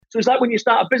So it's like when you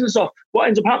start a business off, what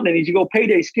ends up happening is you go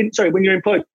payday, skin. Sorry, when you're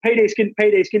employed, payday, skin,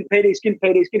 payday, skin, payday, skin,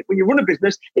 payday, skin. When you run a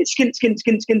business, it's skin, skin,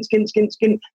 skin, skin, skin, skin,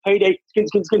 skin, payday, skin,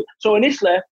 skin, skin. So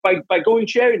initially, by going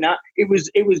sharing that, it was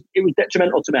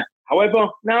detrimental to me. However,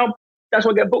 now that's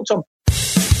what I get booked on.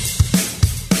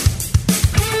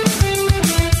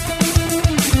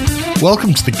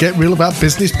 Welcome to the Get Real About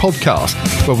Business podcast,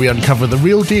 where we uncover the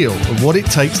real deal of what it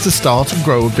takes to start and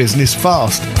grow a business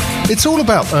fast. It's all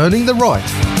about earning the right,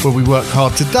 where we work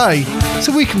hard today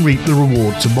so we can reap the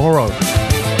reward tomorrow.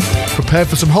 Prepare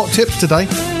for some hot tips today.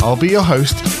 I'll be your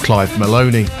host, Clive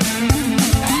Maloney.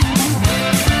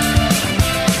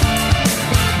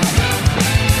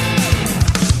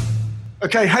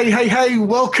 Okay, hey,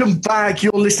 welcome back.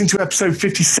 You're listening to episode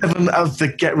 57 of the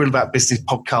Get Real About Business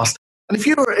podcast. And if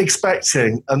you're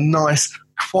expecting a nice,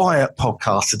 quiet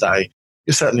podcast today,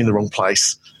 you're certainly in the wrong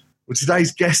place. With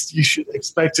today's guest, you should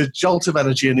expect a jolt of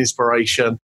energy and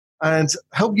inspiration and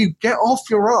help you get off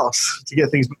your ass to get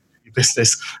things in your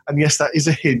business. And yes, that is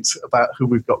a hint about who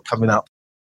we've got coming up.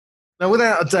 Now,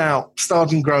 without a doubt,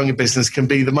 starting and growing a business can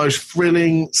be the most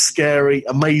thrilling, scary,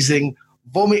 amazing,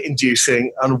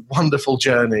 vomit-inducing and wonderful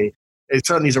journey. It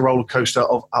certainly is a roller coaster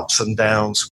of ups and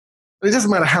downs. It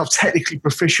doesn't matter how technically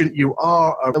proficient you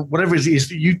are or whatever it is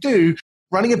that you do,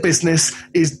 running a business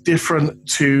is different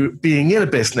to being in a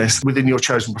business within your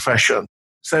chosen profession.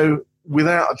 So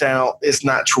without a doubt, it's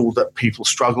natural that people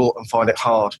struggle and find it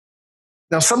hard.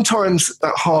 Now, sometimes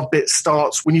that hard bit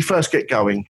starts when you first get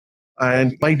going.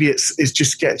 And maybe it's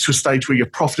just getting to a stage where you're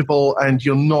profitable and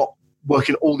you're not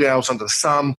working all the hours under the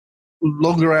sun,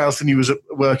 longer hours than you was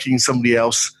working somebody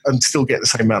else and still get the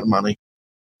same amount of money.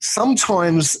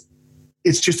 Sometimes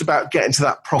it's just about getting to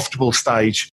that profitable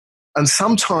stage. And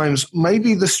sometimes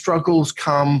maybe the struggles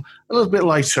come a little bit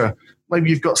later.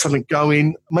 Maybe you've got something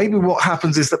going. Maybe what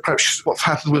happens is that perhaps what's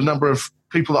happened with a number of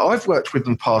people that I've worked with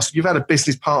in the past, you've had a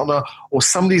business partner or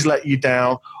somebody's let you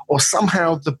down or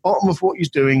somehow the bottom of what you're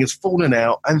doing has fallen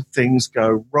out and things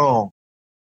go wrong.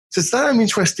 So today I'm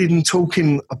interested in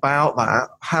talking about that,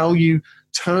 how you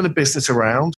turn a business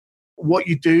around, what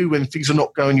you do when things are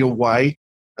not going your way,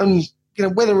 and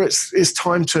whether it's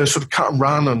time to sort of cut and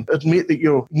run and admit that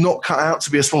you're not cut out to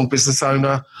be a small business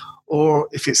owner, or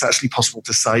if it's actually possible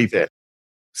to save it.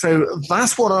 So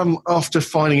that's what I'm after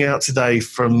finding out today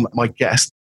from my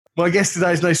guest. My guest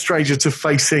today is no stranger to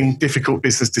facing difficult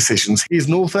business decisions. He is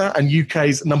an author and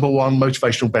UK's #1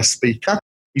 motivational best speaker.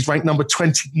 He's ranked number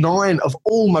 29 of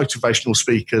all motivational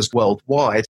speakers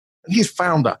worldwide. And he's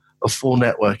founder of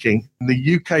 4Networking,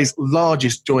 the UK's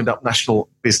largest joined-up national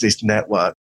business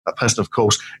network. That person, of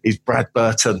course, is Brad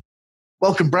Burton.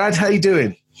 Welcome, Brad. How you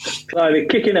doing? Clive,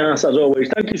 kicking ass as always.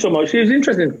 Thank you so much. It was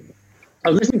interesting. I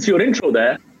was listening to your intro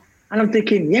there, and I'm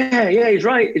thinking, yeah, he's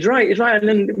right. And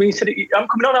then when you said I'm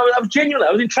coming on, I was genuinely,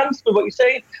 I was entranced with what you're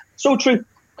saying. So true,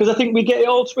 because I think we get it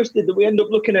all twisted that we end up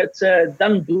looking at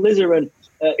Dan Blizzard and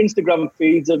Instagram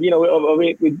feeds of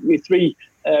with 3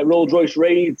 Rolls-Royce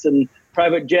raids and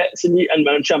private jets and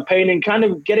champagne, and kind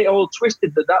of get it all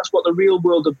twisted that that's what the real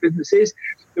world of business is.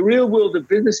 The real world of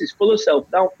business is full of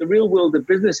self-doubt. The real world of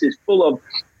business is full of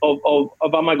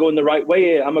am I going the right way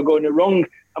here? Am I going it wrong?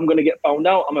 I'm going to get found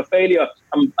out. I'm a failure.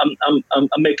 I'm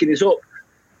making this up.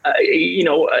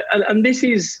 And this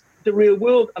is the real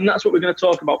world, and that's what we're going to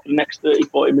talk about for the next 30,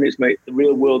 40 minutes, mate. The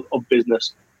real world of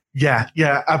business. Yeah,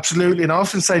 absolutely. And I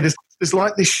often say this. There's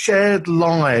like this shared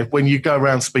lie when you go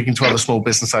around speaking to other small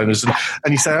business owners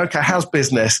and you say, okay, how's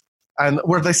business? And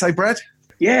what do they say, Brad?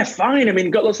 Yeah, fine. I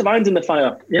mean, got lots of irons in the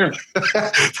fire. Yeah.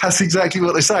 That's exactly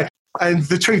what they say. And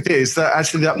the truth is that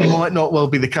actually that might not well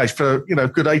be the case for, a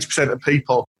good 80% of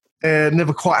people. They're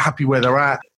never quite happy where they're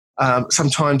at.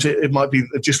 Sometimes it might be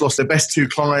they've just lost their best 2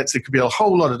 clients. It could be a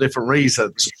whole lot of different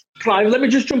reasons. Clive, let me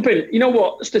just jump in. You know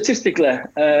what? Statistically,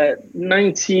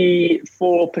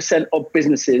 94% of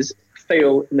businesses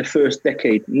fail in the first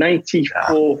decade.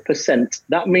 94%.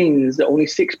 That means that only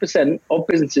 6% of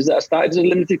businesses that are started as a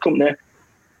limited company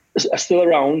are still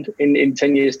around in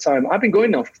 10 years' time. I've been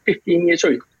going now for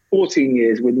 14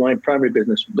 years with my primary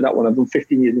business. With that one, I've done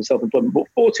 15 years in self-employment, but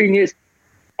 14 years.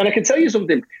 And I can tell you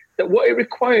something, that what it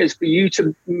requires for you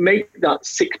to make that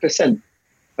 6%,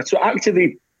 to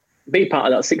actively be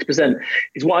part of that 6%,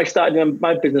 is what I started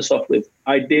my business off with: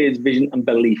 ideas, vision, and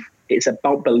belief. It's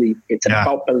about belief. It's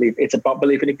about belief. It's about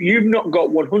belief. And if you've not got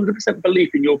 100%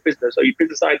 belief in your business or your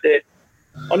business idea,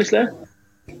 honestly,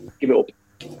 give it up.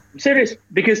 I'm serious,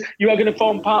 because you are going to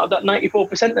form part of that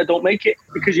 94% that don't make it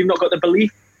because you've not got the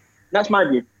belief. That's my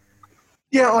view.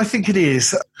 Yeah, I think it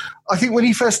is. I think when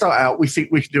you first start out, we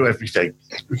think we can do everything.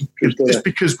 Just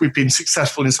because we've been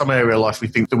successful in some area of life, we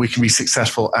think that we can be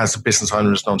successful as a business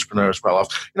owner, as an entrepreneur as well.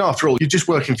 After all, you're just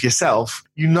working for yourself.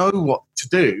 You know what to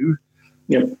do.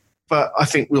 Yep. But I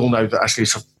think we all know that actually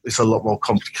it's a lot more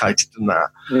complicated than that.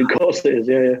 Of course it is,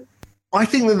 yeah. I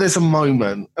think that there's a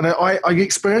moment, and I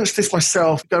experienced this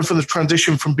myself, going from the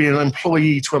transition from being an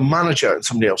employee to a manager in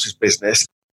somebody else's business.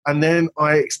 And then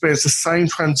I experienced the same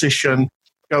transition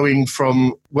going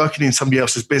from working in somebody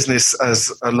else's business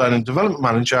as a learning and development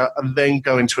manager and then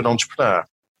going to an entrepreneur.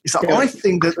 It's like, I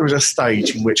think that there is a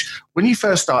stage in which when you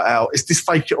first start out, it's this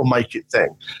fake it or make it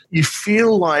thing. You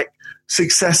feel like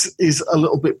success is a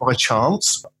little bit by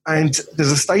chance. And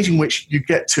there's a stage in which you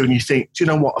get to and you think, do you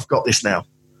know what? I've got this now.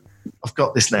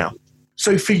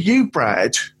 So for you,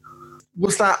 Brad,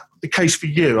 was that the case for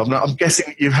you? I'm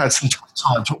guessing you've had some tough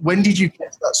times. But when did you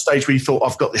get to that stage where you thought,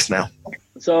 I've got this now?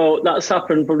 So that's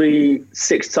happened probably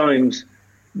 6 times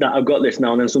that I've got this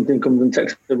now, and then something comes and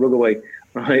takes the rug away,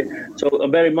 right? So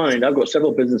bear in mind, I've got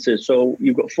several businesses. So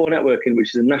you've got 4 Networking,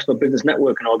 which is a national business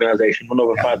networking organisation, run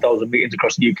over 5,000 meetings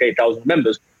across the UK, 1,000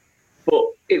 members. But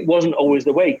it wasn't always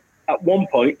the way. At one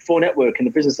point, 4 Networking,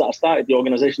 the business that I started, the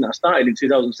organisation that I started in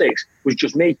 2006, was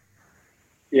just me.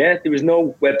 Yeah, there was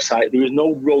no website, there was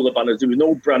no roller banners, there was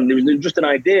no brand, there was just an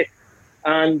idea.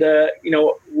 And,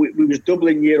 we was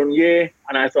doubling year on year,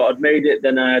 and I thought I'd made it.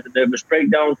 Then I had a nervous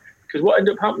breakdown because what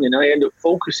ended up happening, I ended up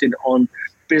focusing on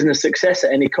business success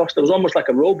at any cost. I was almost like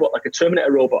a robot, like a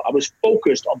Terminator robot. I was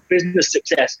focused on business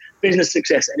success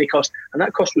at any cost. And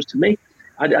that cost was to me.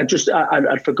 I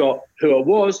forgot who I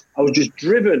was. I was just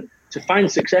driven to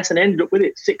find success and ended up with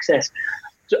it, success.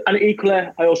 So, and equally,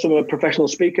 I also am a professional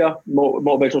speaker,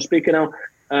 motivational speaker now.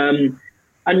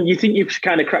 And you think you've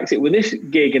kind of cracked it with this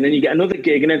gig, and then you get another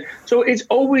gig, and then so it's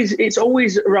always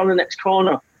around the next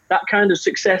corner. That kind of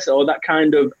success, or that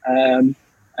kind of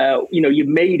you've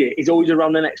made it, is always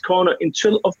around the next corner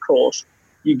until, of course,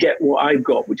 you get what I've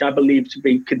got, which I believe to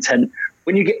be content.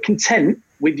 When you get content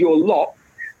with your lot,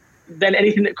 then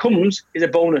anything that comes is a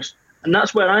bonus, and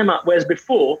that's where I'm at. Whereas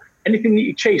before, anything that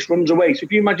you chase runs away. So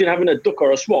if you imagine having a duck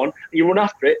or a swan and you run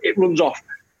after it, it runs off.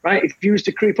 Right? If you was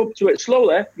to creep up to it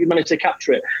slowly, you'd manage to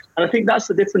capture it. And I think that's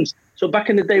the difference. So back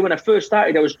in the day when I first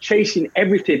started, I was chasing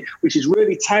everything, which is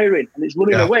really tiring, and it's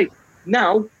running away.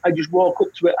 Now I just walk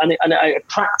up to it and I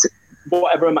attract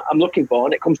whatever I'm looking for,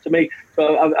 and it comes to me.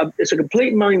 So it's a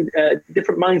complete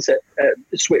different mindset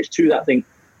switch to that thing.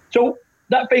 So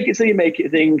that fake it till you make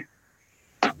it thing,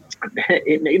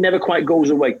 it never quite goes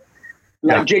away.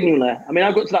 Genuinely. I mean,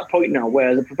 I've got to that point now where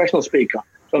as a professional speaker,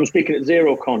 so I'm speaking at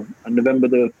ZeroCon on November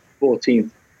the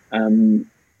 14th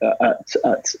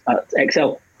at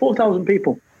XL. 4,000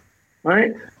 people,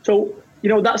 right? So,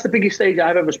 that's the biggest stage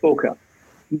I've ever spoke at.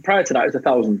 And prior to that, it was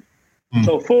 1,000.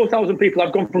 So 4,000 people,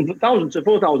 I've gone from 1,000 to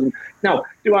 4,000. Now,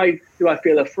 do I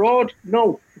feel a fraud?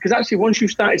 No, because actually once you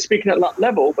started speaking at that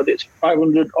level, whether it's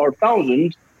 500 or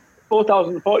 1,000,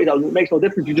 4,000, 40,000, it makes no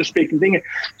difference. You're just speaking thing.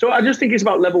 So I just think it's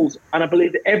about levels, and I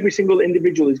believe that every single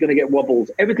individual is going to get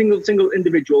wobbles. Every single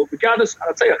individual, regardless,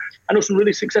 I'll tell you, I know some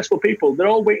really successful people, they're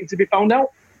all waiting to be found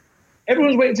out.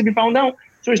 Everyone's waiting to be found out.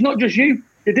 So it's not just you.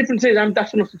 The difference is I'm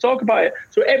daft enough to talk about it.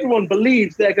 So everyone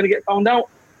believes they're going to get found out,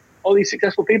 all these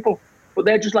successful people. But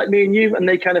they're just like me and you, and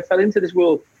they kind of fell into this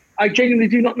world. I genuinely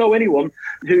do not know anyone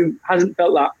who hasn't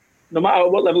felt that, no matter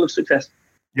what level of success.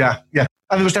 Yeah.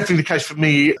 And it was definitely the case for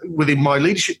me within my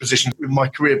leadership position in my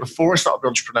career before I started being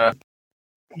an entrepreneur.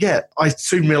 Yeah, I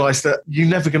soon realised that you're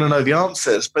never going to know the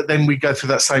answers, but then we go through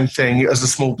that same thing as a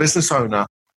small business owner.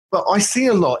 But I see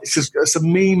a lot. It's a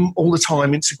meme all the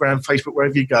time, Instagram, Facebook,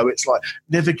 wherever you go. It's like,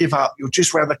 never give up. You're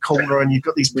just around the corner and you've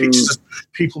got these pictures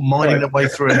of people mining their way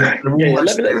through. Let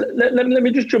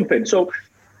me just jump in. So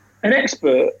an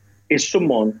expert is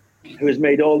someone who has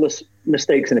made all the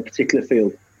mistakes in a particular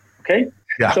field, okay?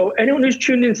 Yeah. So anyone who's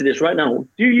tuned into this right now,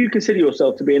 do you consider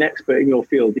yourself to be an expert in your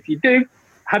field? If you do,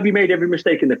 have you made every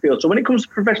mistake in the field? So when it comes to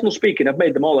professional speaking, I've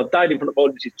made them all. I've died in front of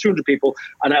audiences, 200 people,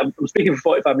 and I'm speaking for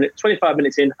 45 minutes, 25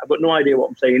 minutes in, I've got no idea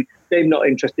what I'm saying. They're not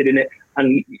interested in it,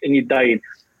 and you're dying.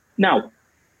 Now,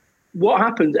 what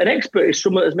happens, an expert is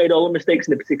someone that's made all the mistakes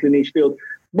in a particular niche field.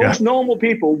 Most normal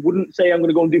people wouldn't say, I'm going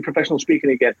to go and do professional speaking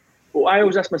again. But I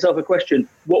always ask myself a question,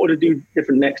 what would I do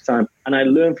different next time? And I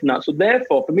learn from that. So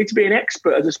therefore, for me to be an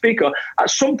expert as a speaker, at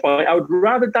some point, I would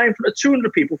rather die in front of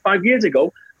 200 people 5 years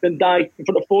ago than die in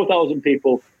front of 4,000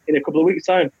 people in a couple of weeks'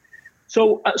 time.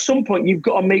 So at some point, you've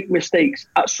got to make mistakes.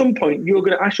 At some point, you're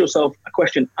going to ask yourself a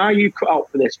question, are you cut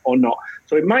out for this or not?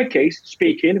 So in my case,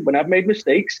 speaking, when I've made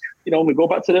mistakes, we go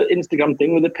back to the Instagram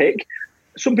thing with the pic,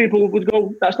 some people would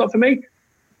go, that's not for me.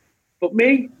 But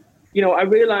me, I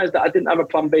realised that I didn't have a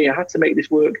plan B. I had to make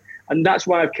this work, and that's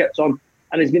why I've kept on.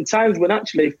 And there's been times when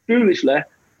actually, foolishly,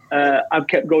 I've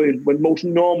kept going when most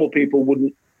normal people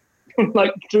wouldn't,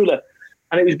 like truly.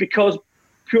 And it was because,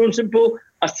 pure and simple,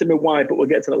 as to me why, but we'll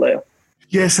get to that later.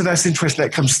 Yeah, so that's interesting.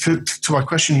 That comes to my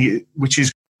question here, which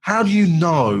is, how do you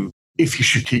know if you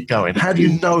should keep going? How do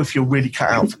you know if you're really cut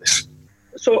out for this?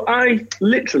 So I've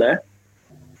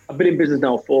been in business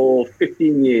now for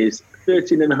 15 years,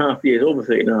 13 and a half years, over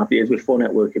 13 and a half years with 4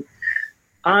 Networking.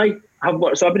 I've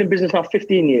been in business now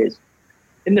 15 years.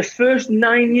 In the first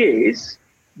 9 years,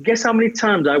 guess how many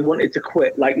times I wanted to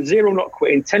quit? Like 0 not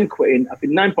quitting, 10 quitting. I've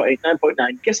been 9.8,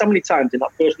 9.9. Guess how many times in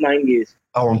that first 9 years?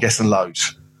 Oh, I'm guessing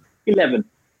loads. 11.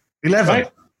 11?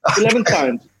 Right? 11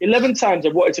 times. 11 times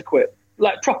I've wanted to quit.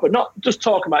 Like proper, not just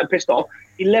talking about it pissed off.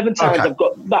 11 times I've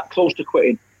got that close to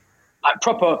quitting. Like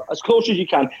proper, as close as you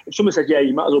can. If someone says, yeah,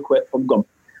 you might as well quit, I'm gone.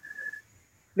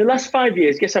 The last 5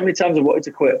 years, guess how many times I've wanted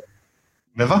to quit?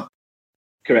 Never?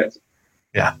 Correct.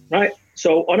 Yeah. Right?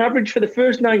 So on average for the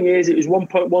first 9 years, it was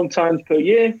 1.1 times per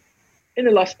year. In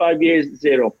the last 5 years,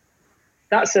 0.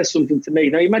 That says something to me.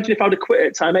 Now imagine if I would have quit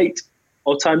at time 8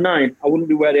 or time 9, I wouldn't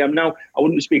be where I am now. I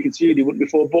wouldn't be speaking to you. There wouldn't be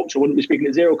 4 books. I wouldn't be speaking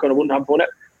at Xerocon. I wouldn't have 4 net.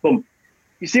 Boom.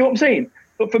 You see what I'm saying?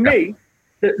 But for me,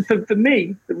 for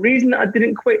me, the reason that I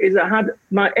didn't quit is I had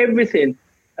my everything.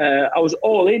 I was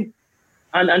all in.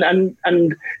 And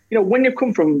when you've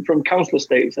come from council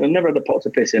estates, and I've never had a pot to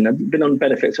piss in, I've been on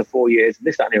benefits for 4 years,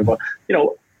 this, that, and the other,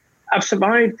 I've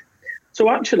survived. So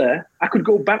actually, I could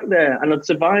go back there and I'd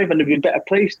survive and I'd be better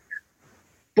placed.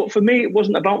 But for me, it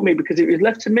wasn't about me, because if it was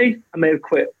left to me, I may have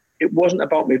quit. It wasn't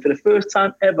about me. For the first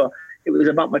time ever, it was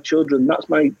about my children. That's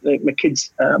my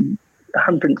kids'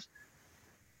 handprints.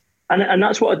 And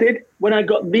that's what I did. When I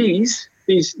got these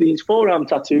forearm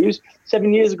tattoos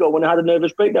 7 years ago, when I had a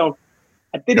nervous breakdown,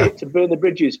 I did it to burn the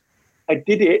bridges. I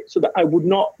did it so that I would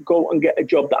not go and get a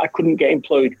job that I couldn't get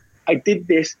employed. I did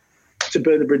this to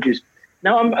burn the bridges.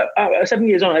 Now I'm 7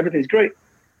 years on, everything's great.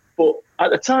 But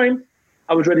at the time,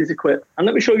 I was ready to quit. And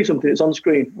let me show you something. It's on the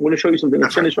screen. I'm going to show you something.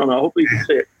 Let's turn this around. Hopefully you can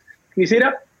see it. Can you see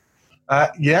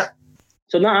that? Yeah.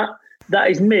 So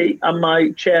that is me and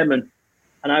my chairman.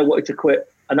 And I wanted to quit.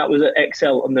 And that was at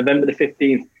Excel on November the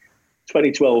 15th,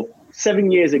 2012.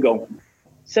 7 years ago.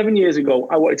 7 years ago,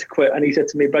 I wanted to quit. And he said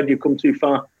to me, Brad, you've come too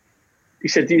far. He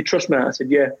said, do you trust me? I said,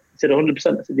 yeah. He said,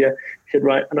 100%. I said, yeah. He said,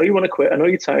 right, I know you want to quit. I know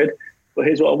you're tired. But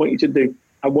here's what I want you to do.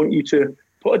 I want you to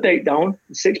put a date down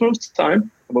in 6 months'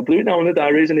 time. And we'll put it down in the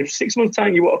diaries. And if 6 months'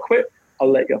 time you want to quit,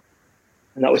 I'll let you.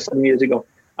 And that was 7 years ago.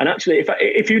 And actually,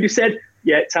 if you'd have said,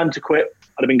 yeah, time to quit,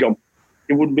 I'd have been gone.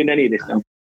 It wouldn't have been any of this now.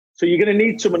 So you're going to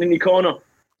need someone in your corner.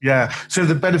 Yeah. So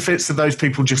the benefits of those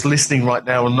people just listening right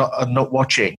now and not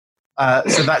watching.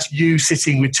 So that's you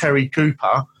sitting with Terry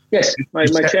Cooper. Yes, my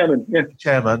chairman. Yeah,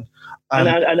 chairman.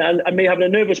 And me having a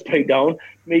nervous breakdown,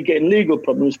 me getting legal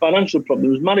problems, financial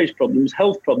problems, marriage problems,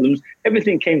 health problems,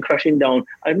 everything came crashing down.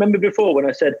 I remember before when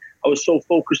I said I was so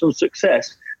focused on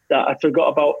success that I forgot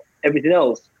about everything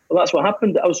else. Well, that's what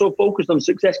happened. I was so focused on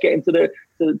success getting to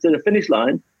the finish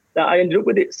line that I ended up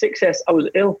with it. Success, I was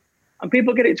ill. And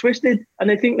people get it twisted. And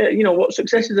they think that, what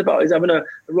success is about is having a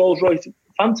Rolls Royce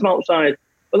Phantom outside.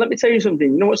 But let me tell you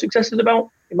something. You know what success is about?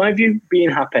 In my view,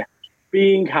 being happy.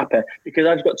 Being happy. Because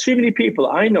I've got too many people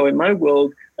I know in my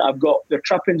world that have got the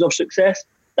trappings of success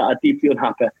that are deeply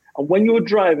unhappy. And when your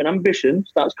drive and ambition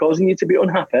starts causing you to be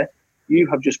unhappy, you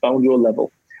have just found your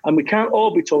level. And we can't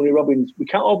all be Tony Robbins. We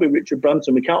can't all be Richard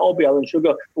Branson. We can't all be Alan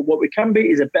Sugar. But what we can be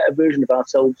is a better version of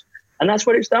ourselves. And that's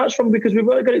where it starts from, because we've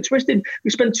got it twisted.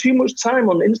 We spend too much time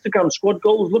on Instagram, squad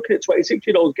goals, looking at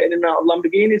 26-year-olds getting in and out of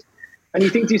Lamborghinis. And you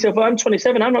think to yourself, well, I'm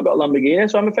 27, I've not got a Lamborghini,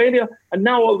 so I'm a failure. And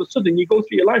now all of a sudden you go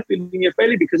through your life feeling you're a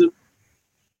failure because of...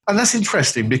 And that's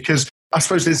interesting, because I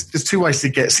suppose there's two ways to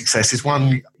get success. Is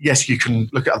one, yes, you can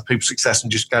look at other people's success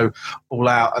and just go all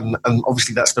out, and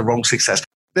obviously that's the wrong success.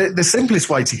 The simplest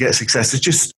way to get success is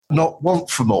just not want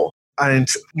for more and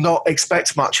not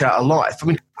expect much out of life. I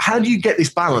mean, how do you get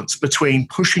this balance between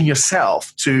pushing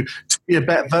yourself to be a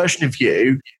better version of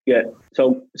you? Yeah,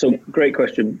 so great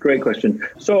question.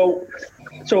 So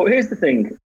here's the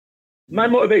thing. My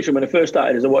motivation when I first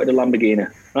started is I wanted a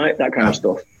Lamborghini, right? That kind of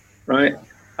stuff, right?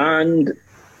 And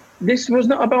this was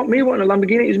not about me wanting a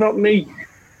Lamborghini. It was about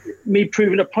me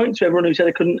proving a point to everyone who said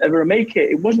I couldn't ever make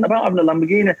it. It wasn't about having a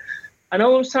Lamborghini. And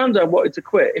all those times I wanted to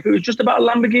quit, if it was just about a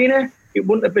Lamborghini, it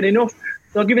wouldn't have been enough.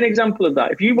 So I'll give you an example of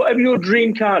that. Whatever your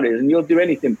dream car is, and you'll do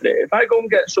anything for it. If I go and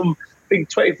get some big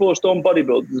 24-stone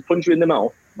bodybuilder to punch you in the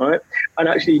mouth, right? And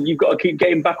actually you've got to keep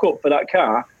getting back up for that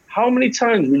car. How many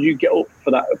times would you get up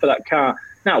for that car?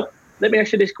 Now, let me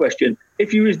ask you this question.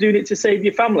 If you was doing it to save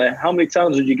your family, how many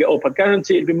times would you get up? I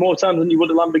guarantee it'd be more times than you would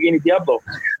a Lamborghini Diablo.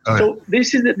 Oh, yeah. So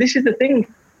this is the thing.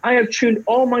 I have tuned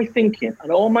all my thinking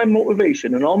and all my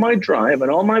motivation and all my drive and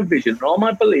all my vision and all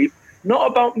my belief, not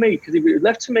about me, because if it was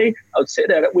left to me, I would sit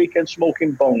there at weekend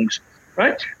smoking bongs,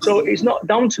 right? So it's not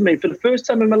down to me. For the first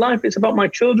time in my life, it's about my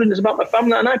children, it's about my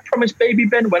family. And I promised Baby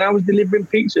Ben when I was delivering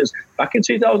pizzas back in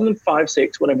 2005,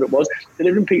 6, whatever it was,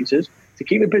 delivering pizzas to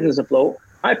keep the business afloat.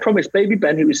 I promised Baby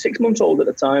Ben, who was 6 months old at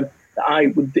the time, that I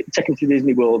would take him to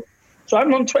Disney World. So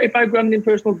I'm on 25 grand in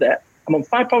personal debt. I'm on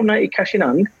 £5.90 cash in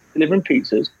hand, delivering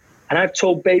pizzas. And I've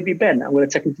told Baby Ben I'm going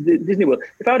to take him to Disney World.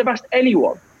 If I would have asked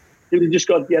anyone, they would have just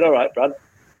gone, yeah, all right, Brad.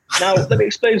 Now, let me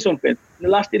explain something. In the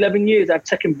last 11 years, I've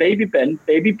taken Baby Ben,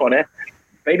 Baby Bonnet,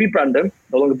 Baby Brandon,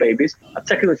 no longer babies. I've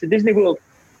taken them to Disney World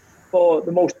for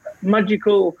the most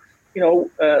magical,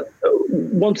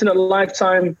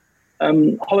 once-in-a-lifetime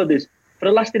holidays for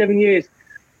the last 11 years.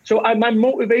 So my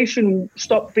motivation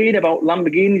stopped being about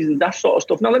Lamborghinis and that sort of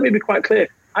stuff. Now, let me be quite clear.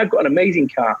 I've got an amazing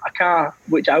car, a car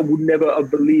which I would never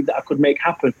have believed that I could make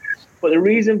happen. But the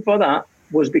reason for that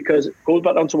was because, it goes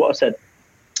back down to what I said,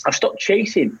 I've stopped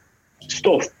chasing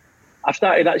stuff. I've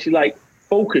started actually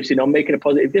focusing on making a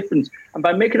positive difference. And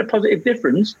by making a positive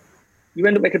difference, you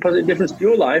end up making a positive difference to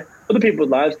your life, other people's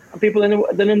lives, and people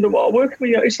then end up working with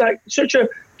you. It's like such a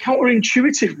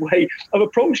counterintuitive way of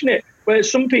approaching it, where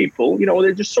some people,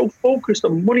 they're just so focused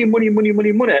on money. And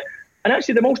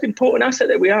actually the most important asset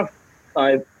that we have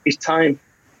is time.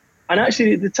 And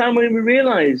actually the time when we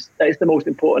realise that it's the most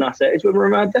important asset is when we're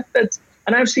on our deathbeds.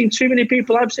 And I've seen too many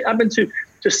people. I've been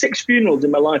to 6 funerals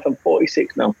in my life. I'm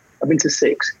 46 now. I've been to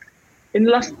 6. In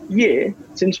the last year,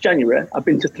 since January, I've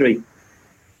been to 3.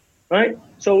 Right?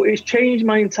 So it's changed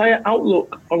my entire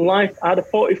outlook on life. I had a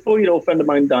 44-year-old friend of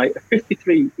mine die, a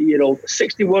 53-year-old, a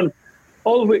 61,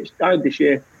 all of which died this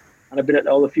year. And I've been at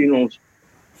all the funerals.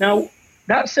 Now,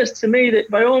 that says to me that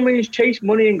by all means chase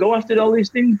money and go after all these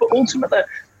things, but ultimately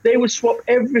they would swap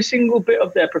every single bit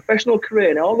of their professional career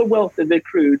and all the wealth that they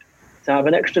accrued to have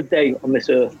an extra day on this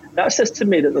earth. That says to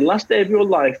me that the last day of your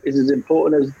life is as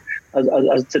important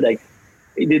as today.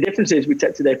 The difference is we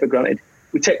take today for granted.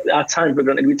 We take our time for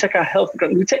granted. We take our health for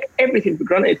granted. We take everything for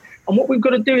granted. And what we've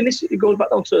got to do, and this it goes back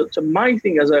down to my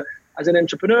thing as an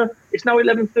entrepreneur, it's now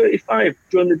 11:35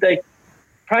 during the day.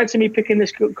 Prior to me picking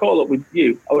this call up with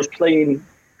you, I was playing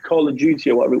Call of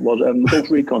Duty or whatever it was, Ghost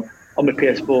Recon on my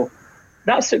PS4.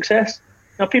 That's success.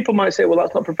 Now, people might say, well,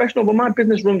 that's not professional, but my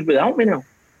business runs without me now.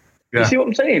 Yeah. You see what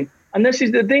I'm saying? And this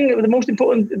is the thing, the most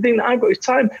important thing that I've got is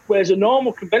time, whereas a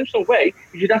normal, conventional way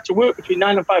is you'd have to work between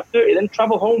 9 and 5:30, then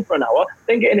travel home for an hour,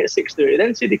 then get in at 6:30,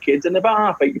 then see the kids, and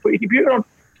about 8:30, you put your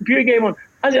computer game on.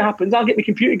 As it happens, I'll get my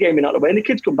computer gaming out of the way, and the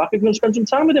kids come back and going to spend some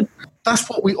time with them. That's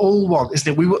what we all want,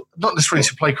 isn't it? We were not necessarily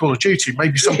to play Call of Duty,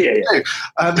 maybe some people do.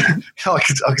 I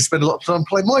could spend a lot of time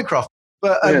playing Minecraft.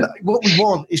 But what we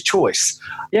want is choice.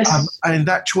 Yes. And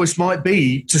that choice might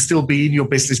be to still be in your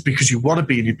business because you want to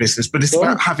be in your business, but it's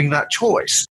about having that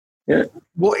choice. Yeah.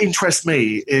 What interests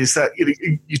me is that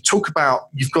you talk about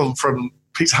you've gone from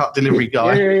Pizza Hut delivery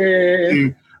guy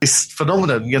to this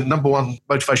phenomenon, you're the number one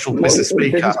motivational business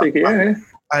speaker.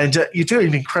 And you're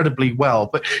doing incredibly well.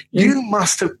 But you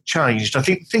must have changed. I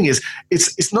think the thing is,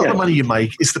 it's not the money you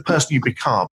make, it's the person you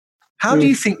become. How do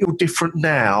you think you're different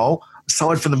now,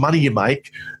 aside from the money you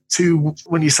make, to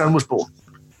when your son was born?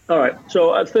 All right.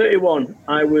 So at 31,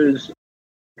 I was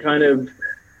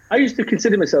I used to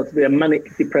consider myself to be a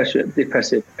manic depressive.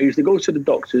 I used to go to the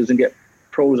doctors and get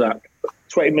Prozac,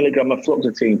 20 milligram of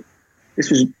fluoxetine. This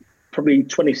was probably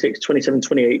 26, 27,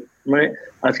 28, right?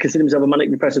 I considered myself a manic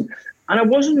depressive. And I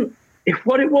wasn't,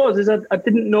 what it was is I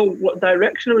didn't know what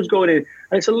direction I was going in.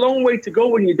 And it's a long way to go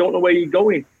when you don't know where you're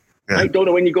going. Yeah. Right? Don't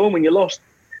know when you're going when you're lost.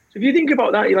 So if you think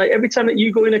about that, you're like, every time that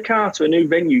you go in a car to a new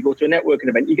venue, go to a networking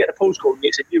event, you get a postcode and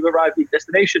it says you've arrived at your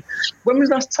destination. When was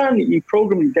the last time that you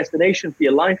programmed your destination for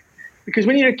your life? Because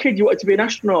when you're a kid, you wanted to be an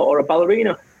astronaut or a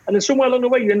ballerina. And then somewhere along the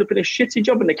way, you end up in a shitty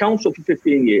job in the council for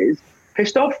 15 years,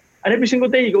 pissed off. And every single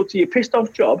day you go to your pissed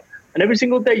off job, and every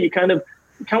single day you kind of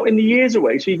counting the years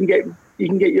away so you can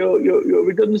get your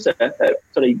redundancy.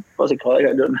 Sorry, what's it called?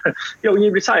 When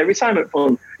you retire, retirement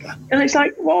fund. And it's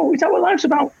like, whoa, is that what life's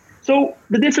about? So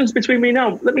the difference between me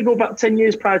now, let me go back 10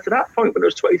 years prior to that point when I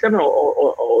was 27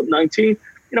 or 19.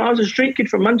 I was a street kid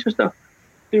from Manchester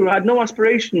who had no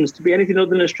aspirations to be anything other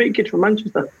than a street kid from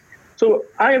Manchester. So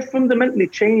I have fundamentally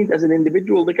changed as an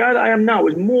individual. The guy that I am now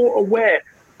is more aware.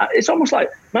 It's almost like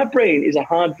my brain is a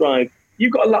hard drive.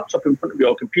 You've got a laptop in front of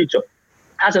your computer.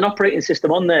 Has an operating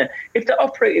system on there. If the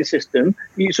operating system,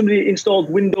 somebody installed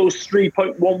Windows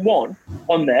 3.11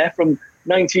 on there from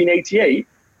 1988,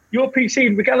 Your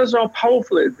PC, regardless of how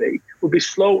powerful it would be, would be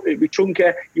slow, it would be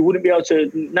chunky, you wouldn't be able to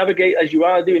navigate as you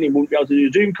are doing, you wouldn't be able to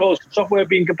do Zoom calls, software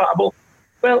being compatible.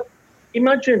 Well,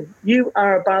 imagine you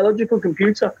are a biological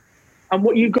computer, and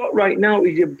what you've got right now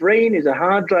is your brain is a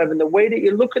hard drive, and the way that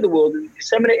you look at the world and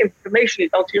disseminate information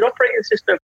is down to your operating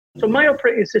system. So my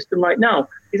operating system right now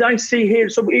is I see here,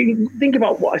 so think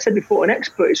about what I said before, an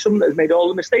expert is someone that has made all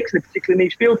the mistakes in a particular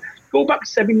niche field. Go back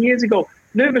 7 years ago,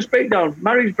 nervous breakdown,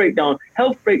 marriage breakdown,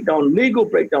 health breakdown, legal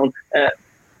breakdown,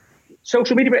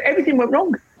 social media breakdown, everything went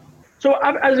wrong. So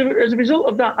as a result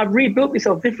of that, I've rebuilt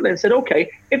myself differently and said, okay,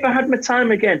 if I had my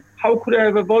time again, how could I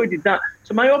have avoided that?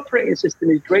 So my operating system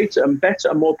is greater and better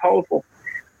and more powerful.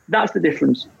 That's the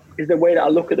difference, is the way that I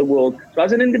look at the world. So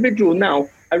as an individual now,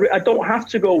 I don't have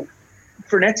to go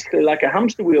frenetically like a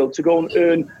hamster wheel to go and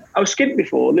earn. I was skint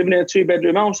before, living in a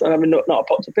 2-bedroom house and having not a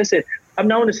pot to piss in. I'm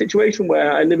now in a situation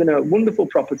where I live in a wonderful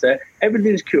property.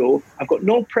 Everything's cool. I've got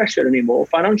no pressure anymore,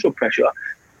 financial pressure.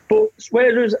 But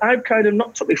whereas I've kind of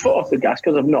not took my foot off the gas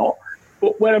because I'm not,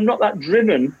 but where I'm not that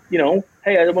driven,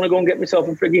 hey, I want to go and get myself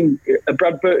a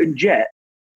Brad Burton jet.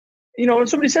 And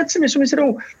somebody said,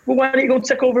 oh, well, why don't you go and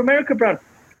take over America, Brad?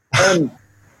 And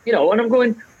I'm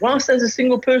going, whilst there's a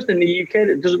single person in the UK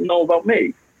that doesn't know about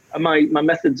me and my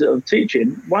methods of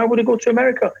teaching, why would I go to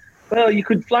America? Well, you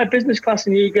could fly business class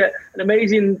and you get an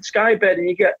amazing sky bed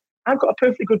and I've got a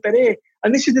perfectly good bed here.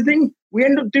 And this is the thing, we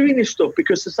end up doing this stuff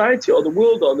because society or the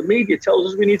world or the media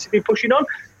tells us we need to be pushing on.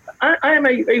 I am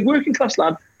a working class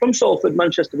lad from Salford,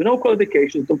 Manchester, with no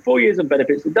qualifications, done 4 years of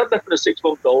benefits. My dad left when I was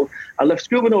 6-month-old. I left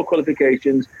school with no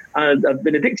qualifications, and I've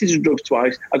been addicted to drugs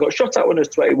twice. I got shot at when I was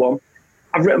 21.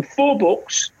 I've written 4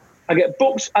 books. I get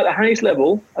books at the highest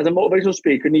level as a motivational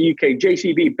speaker in the UK,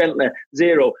 JCB, Bentley,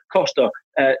 Xero, Costa,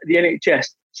 the NHS,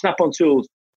 Snap-on Tools,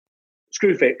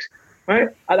 Screwfix, right?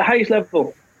 At the highest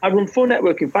level. I run 4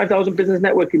 networking, 5,000 business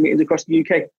networking meetings across the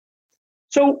UK.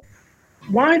 So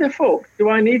why the fuck do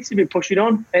I need to be pushing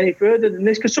on any further than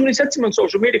this? Because somebody said to me on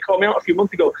social media, called me out a few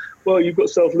months ago, well, you've got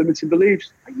self-limiting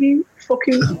beliefs. Are you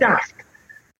fucking daft?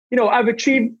 I've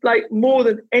achieved more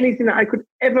than anything that I could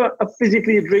ever have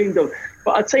physically dreamed of.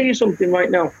 But I'll tell you something right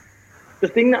now. The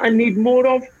thing that I need more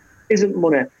of isn't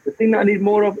money. The thing that I need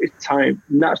more of is time.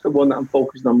 And that's the one that I'm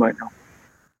focused on right now.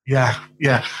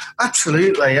 Yeah,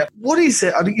 absolutely. What is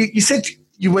it? I mean, you said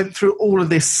you went through all of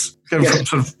this, going from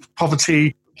sort of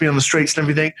poverty, being on the streets and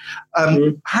everything.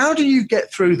 How do you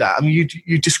get through that? I mean,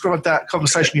 you described that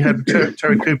conversation you had with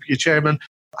Terry Cooper, your chairman.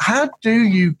 How do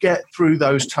you get through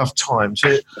those tough times?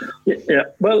 Yeah.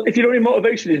 Well, if your only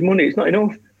motivation is money, it's not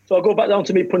enough. So I'll go back down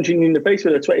to me punching you in the face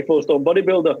with a 24-stone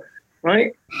bodybuilder,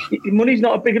 right? Money's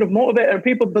not a big enough motivator, and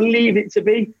people believe it to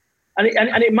be. And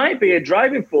it might be a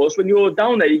driving force when you're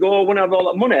down there. You go, I want to have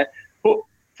all that money. But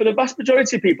for the vast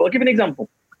majority of people, I'll give you an example.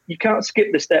 You can't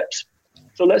skip the steps.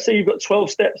 So let's say you've got 12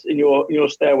 steps in your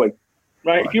stairway,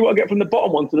 right? If you want to get from the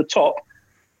bottom one to the top,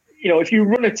 if you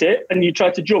run at it and you try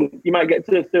to jump, you might get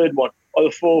to the 3rd one or the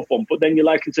 4th one, but then you're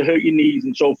likely to hurt your knees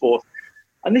and so forth.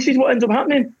 And this is what ends up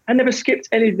happening. I never skipped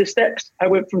any of the steps. I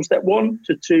went from step 1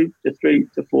 to 2 to 3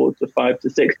 to 4 to 5 to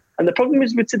 6. And the problem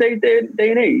is with today's day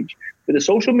and age, with the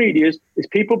social medias, is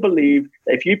people believe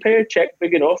that if you pay a check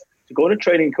big enough to go on a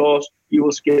training course, you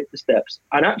will skip the steps.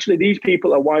 And actually, these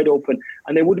people are wide open.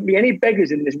 And there wouldn't be any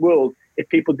beggars in this world if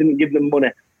people didn't give them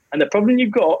money. And the problem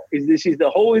you've got is this is the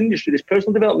whole industry, this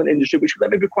personal development industry, which,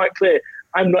 let me be quite clear,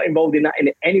 I'm not involved in that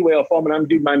in any way or form, and I'm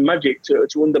doing my magic to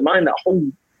undermine that whole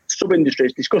sub-industry.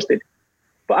 It's disgusting.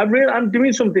 But I'm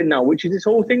doing something now, which is this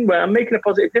whole thing where I'm making a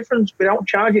positive difference without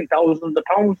charging thousands of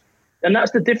pounds. And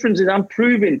that's the difference, is I'm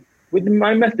proving with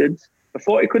my methods for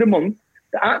 40 quid a month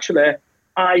that actually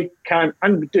I can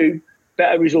and do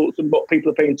better results than what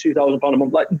people are paying £2,000 a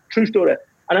month. Like, true story.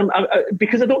 And I'm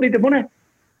because I don't need the money,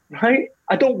 right?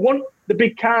 I don't want the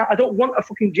big car. I don't want a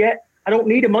fucking jet. I don't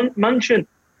need a mansion.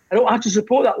 I don't have to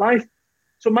support that life.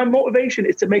 So my motivation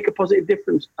is to make a positive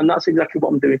difference, and that's exactly what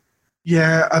I'm doing.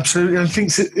 Yeah, absolutely. And I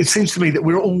think it seems to me that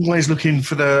we're always looking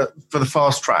for the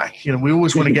fast track. We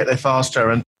always want to get there faster.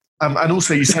 And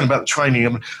also, you're saying about the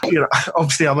training.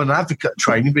 Obviously, I'm an advocate of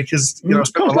training because I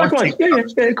spent my life teaching.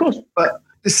 Yeah, of course. But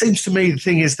it seems to me the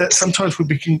thing is that sometimes we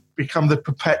become the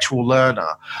perpetual learner,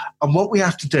 and what we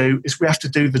have to do is we have to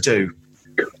do the do.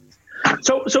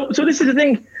 So this is the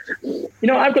thing.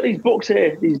 I've got these books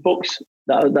here,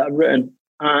 that I've written,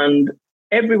 and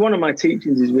every one of my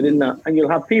teachings is within that. And you'll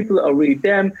have people that will read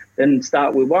them, then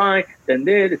start with why, then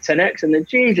the 10X, and then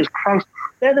Jesus Christ,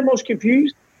 they're the most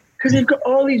confused because they've got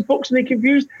all these books and they're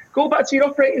confused. Go back to your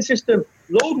operating system,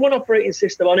 load one operating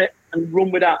system on it and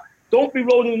run with that. Don't be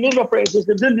rolling another operating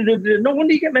system. No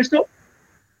wonder you get messed up.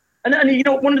 And you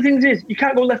know, one of the things is you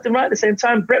can't go left and right at the same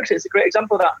time. Brexit is a great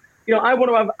example of that. You know, I want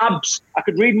to have abs. I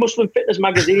could read Muscle and Fitness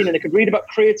magazine, and I could read about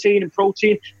creatine and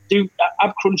protein, do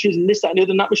ab crunches and this, that, and the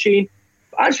other in that machine.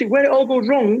 But actually, where it all goes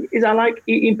wrong is I like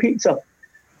eating pizza.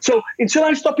 So until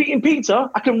I stop eating pizza,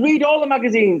 I can read all the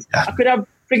magazines. I could have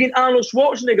frigging Arnold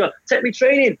Schwarzenegger take me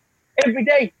training every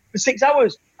day for 6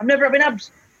 hours. I'm never having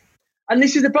abs. And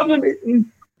this is the problem.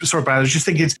 Sorry, Brad, I was just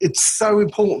thinking it's so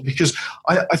important because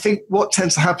I think what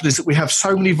tends to happen is that we have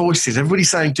so many voices, everybody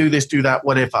saying do this, do that,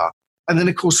 whatever. And then,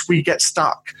 of course, we get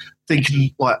stuck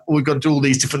thinking, like, we've got to do all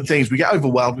these different things. We get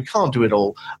overwhelmed. We can't do it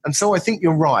all. And so I think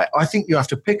you're right. I think you have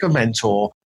to pick a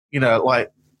mentor, you know,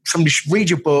 like somebody should read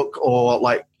your book or,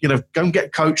 like, you know, go and get a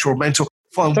coach or a mentor.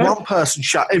 Find one person,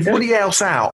 shut everybody else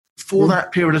out for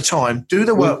that period of time, do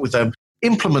the work with them,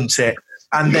 implement it,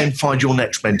 and then find your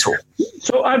next mentor.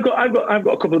 So I've got a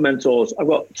couple of mentors. I've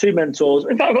got 2 mentors.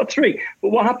 In fact, I've got 3. But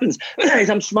what happens is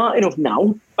I'm smart enough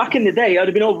now. Back in the day, I'd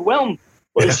have been overwhelmed.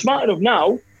 But I'm smart enough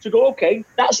now to go, okay,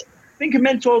 think of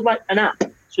mentors like an app.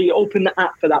 So you open the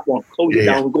app for that one, close it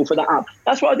down and go for that app.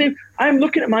 That's what I do. I'm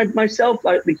looking at myself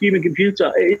like the human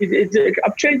computer.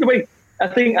 I've changed the way I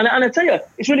think, and I tell you,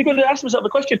 it's really good to ask myself the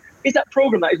question: is that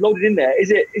program that is loaded in there?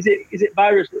 Is it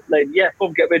virus laden? Yeah,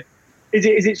 boom, get rid. Is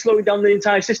it slowing down the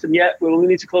entire system? Yeah, we'll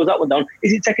need to close that one down.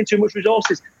 Is it taking too much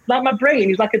resources? Like my brain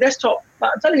is like a desktop.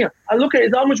 Like I'm telling you, I look at it,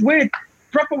 it's almost weird,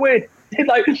 proper weird.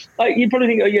 like you probably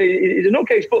think, oh yeah, it's a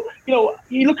nutcase, but you know,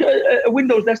 you look at a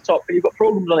Windows desktop and you've got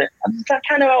programs on it, and that's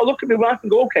kind of how I look at my wife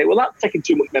and go, okay, well that's taking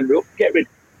too much memory up. Get rid.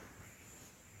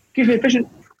 Keeps me efficient.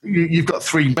 You've got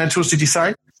 3 mentors, did you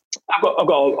say? I've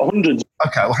got hundreds.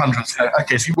 Okay, well, hundreds.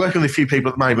 Okay, so you're working with a few people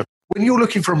at the moment. When you're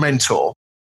looking for a mentor,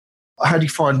 how do you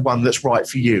find one that's right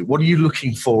for you? What are you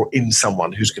looking for in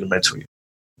someone who's going to mentor you?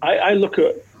 I look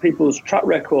at people's track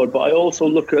record, but I also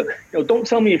look at, you know, don't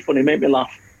tell me you're funny, make me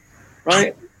laugh.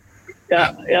 Right?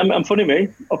 Yeah, I'm funny,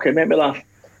 mate. Okay, make me laugh.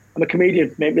 I'm a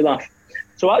comedian, make me laugh.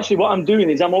 So actually what I'm doing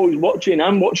is I'm watching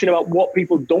about what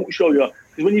people don't show you.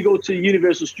 Because when you go to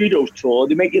Universal Studios tour,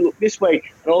 they make you look this way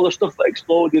and all the stuff that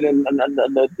exploded and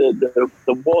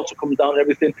the water comes down and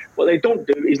everything. What they don't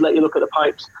do is let you look at the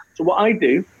pipes. So what I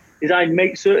do is I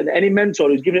make certain that any mentor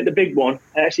who's giving it the big one,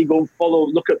 I actually go and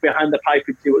look at behind the pipe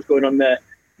and see what's going on there.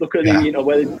 Look at the, you know,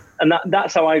 and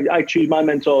that's how I choose my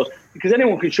mentors. Because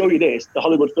anyone can show you this, the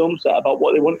Hollywood film set, about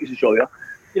what they want you to show you.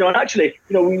 You know, and actually,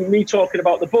 you know, me talking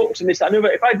about the books and this, I know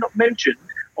that if I'd not mentioned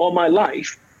all my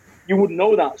life, you wouldn't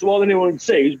know that. So all anyone would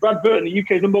say is Brad Burton, the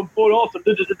UK's #4 author,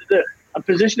 and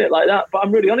position it like that. But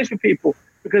I'm really honest with people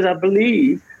because I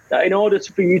believe that in order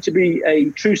for you to be a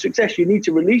true success, you need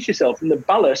to release yourself from the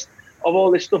ballast of all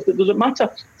this stuff that doesn't matter.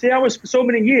 See, I was for so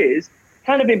many years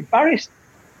kind of embarrassed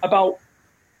about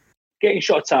getting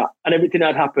shot at and everything that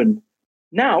had happened.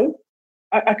 Now,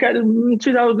 I kind of, in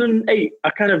 2008, I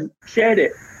kind of shared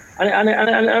it.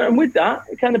 And with that,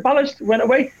 it kind of ballast went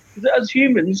away. As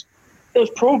humans, those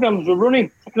programs were running,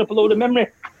 taking up a load of memory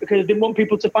because I didn't want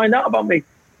people to find out about me.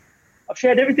 I've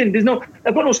shared everything.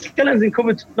 I've got no skeletons in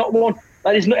cupboards, not one.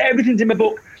 Like, everything's in my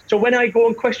book. So when I go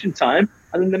on Question Time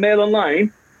and then the Mail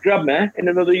Online grab me in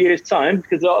another year's time,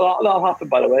 because that'll happen,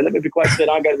 by the way. Let me be quite clear.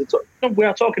 We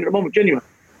are talking at the moment, genuine.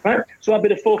 Right? So I'll be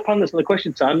the 4th panelist on the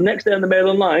Question Time. The next day on the Mail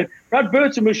Online, Brad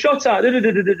Burton was shot at.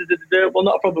 Well,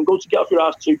 not a problem. Go to Get Off Your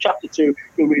Ass 2, Chapter 2.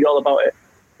 You'll read all about it.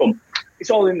 Boom. It's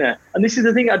all in there. And this is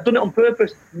the thing. I've done it on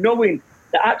purpose, knowing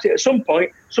that actually at some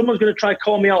point, someone's going to try to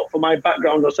call me out for my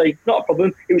background or say, not a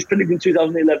problem. It was printed in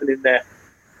 2011 in there.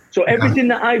 So everything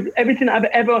that I've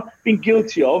ever been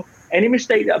guilty of, any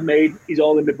mistake that I've made is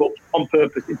all in the book on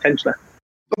purpose, intentionally.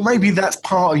 But maybe that's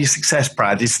part of your success,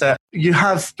 Brad, is that you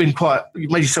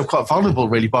made yourself quite vulnerable,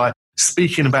 really, by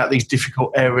speaking about these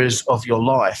difficult areas of your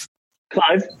life.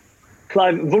 Clive,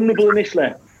 vulnerable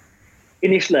initially.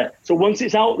 So once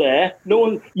it's out there, no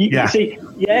one, you see,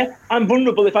 I'm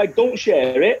vulnerable if I don't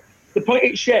share it. The point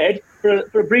it's shared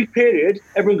for a brief period,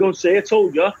 everyone goes and say, I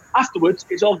told you. Afterwards,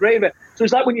 it's all gravy. So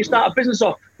it's like when you start a business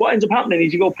off, what ends up happening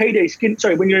is you go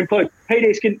when you're employed,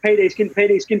 payday, skin.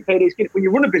 When you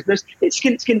run a business, it's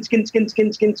skin, payday, skin.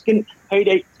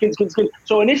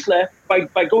 So initially,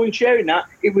 by going sharing that,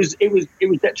 it was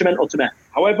detrimental to me.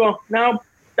 However, now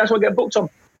that's what I get booked on.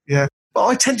 Yeah. But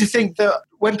I tend to think that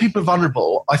when people are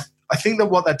vulnerable, I think that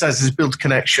what that does is build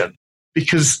connection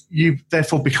because you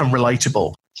therefore become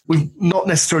relatable. We've not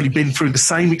necessarily been through the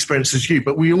same experience as you,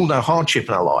 but we all know hardship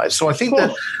in our lives. So I think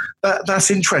that's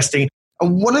interesting.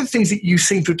 And one of the things that you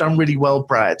seem to have done really well,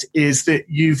 Brad, is that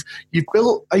you've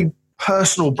built a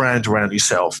personal brand around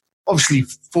yourself. Obviously,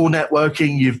 for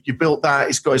networking, you've built that.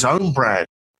 It's got its own brand.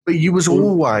 but you was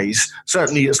always,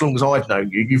 certainly as long as I've known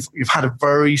you, you've had a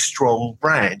very strong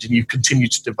brand and you've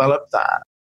continued to develop that.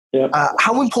 Yeah.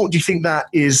 How important do you think that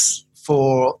is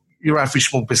for your average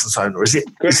small business owner? Is it?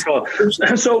 So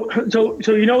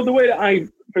you know the way that I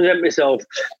present myself.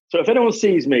 So if anyone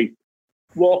sees me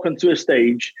walk onto a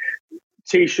stage,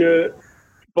 t-shirt,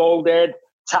 bald head,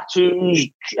 tattoos,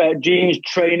 jeans,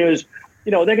 trainers,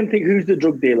 they're going to think, who's the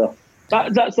drug dealer?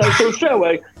 That's like, so straight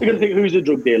away they're going to think, who's the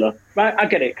drug dealer? Right? I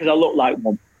get it, because I look like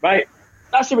one. Right?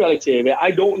 That's the reality of it.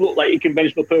 I don't look like a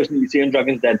conventional person that you see on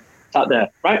Dragon's Den out there.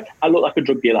 Right? I look like a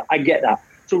drug dealer. I get that.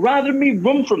 So rather than me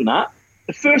run from that,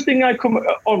 the first thing I come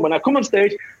on when I come on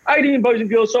stage, how you doing, boys and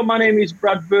girls? So my name is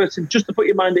Brad Burton. Just to put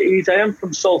your mind at ease, I am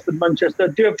from Salford, Manchester.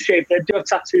 Do have shaved head, do have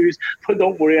tattoos, but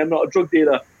don't worry, I'm not a drug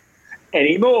dealer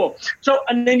anymore. So,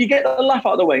 and then you get the laugh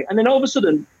out of the way, and then all of a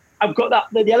sudden, I've got that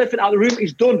the elephant out of the room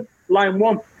is done. Line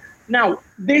one. Now,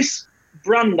 this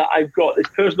brand that I've got, this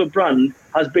personal brand,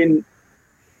 has been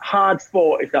hard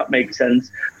fought, if that makes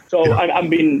sense. So I'm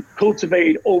being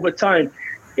cultivated over time.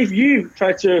 If you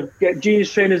try to get jeans,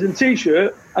 trainers and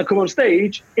t-shirt and come on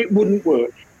stage, it wouldn't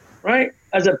work, right?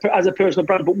 As a personal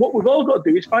brand. But what we've all got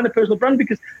to do is find a personal brand,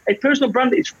 because a personal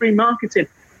brand is free marketing.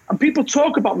 And people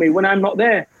talk about me when I'm not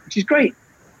there, which is great.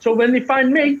 So when they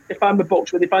find me, they find the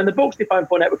books. When they find the books, they find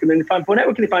Poor Network. And then they find Poor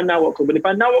Network, and they find Now What Club. When they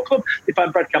find Now What Club, they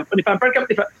find Brad Camp. When they find Brad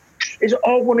Camp, it's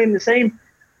all one in the same.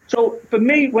 So for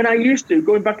me, when I used to,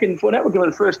 going back in Poor Network when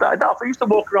I first started off, I used to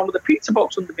walk around with a pizza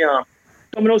box under my arm,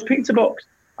 Domino's pizza box.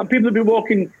 And people would be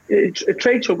walking a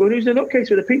trade show going, who's the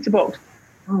nutcase with a pizza box?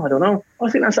 Oh, I don't know.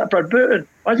 I think that's that Brad Burton.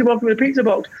 Why is he walking with a pizza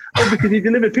box? Oh, because he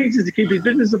delivered pizzas to keep his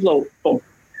business afloat.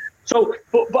 So,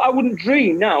 but I wouldn't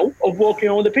dream now of walking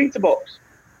on with a pizza box.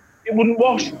 It wouldn't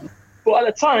wash. But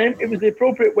at the time, it was the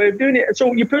appropriate way of doing it. And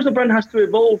so your personal brand has to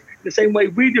evolve the same way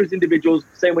we do as individuals,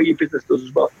 the same way your business does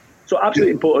as well. So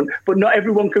absolutely important. But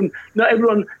everyone can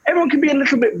be a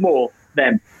little bit more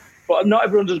them. But not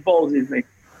everyone's as ballsy as me.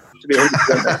 To be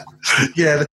 100%.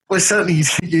 Yeah, well, certainly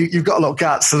you've got a lot of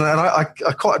guts, and I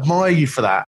quite admire you for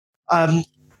that.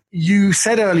 You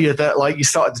said earlier that you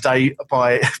started the day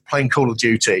by playing Call of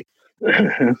Duty.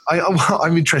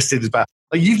 I'm interested about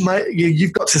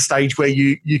you've got to a stage where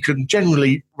you can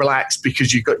generally relax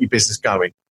because you've got your business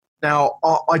going. Now,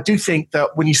 I do think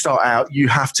that when you start out, you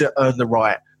have to earn the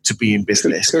right to be in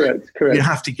business. Correct. You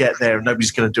have to get there, and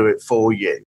nobody's going to do it for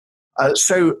you.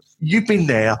 So you've been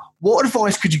there. What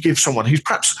advice could you give someone who's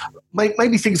perhaps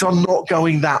maybe things are not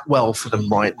going that well for them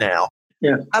right now?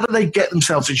 Yeah. How do they get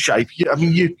themselves in shape? I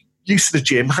mean, you're used to the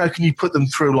gym. How can you put them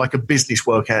through a business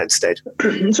workout instead?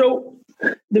 So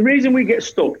the reason we get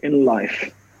stuck in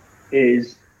life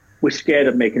is we're scared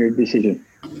of making a decision,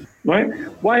 right?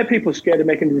 Why are people scared of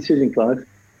making a decision, Clive?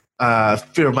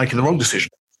 Fear of making the wrong decision.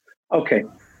 Okay.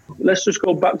 Let's just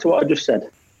go back to what I just said.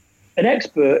 An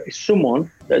expert is someone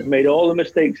that has made all the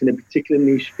mistakes in a particular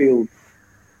niche field.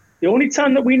 The only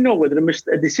time that we know whether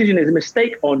a decision is a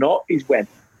mistake or not is when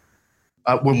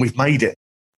we've made it.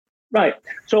 Right.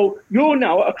 So you're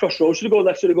now at a crossroads. Should I go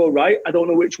left? Should I go right? I don't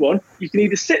know which one. You can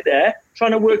either sit there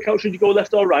trying to work out should you go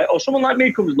left or right, or someone like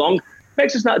me comes along,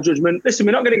 makes a snap judgment. Listen,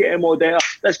 we're not going to get any more data.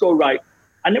 Let's go right.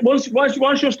 And once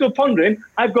you're still pondering,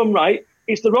 I've gone right.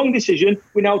 It's the wrong decision.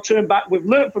 We now turn back. We've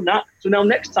learned from that. So now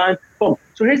next time, boom.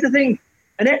 So here's the thing.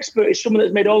 An expert is someone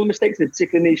that's made all the mistakes in a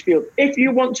particular niche field. If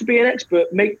you want to be an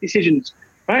expert, make decisions,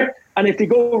 right? And if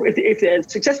they're a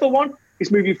successful one,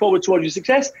 it's moving forward towards your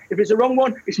success. If it's a wrong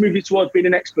one, it's moving towards being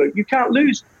an expert. You can't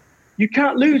lose.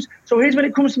 So here's when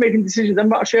it comes to making decisions. I'm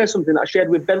about to share something that I shared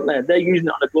with Bentley. They're using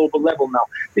it on a global level now.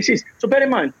 So bear in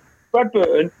mind, Brad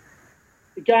Burton,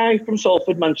 the guy from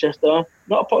Salford, Manchester,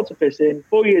 not a pot to piss in,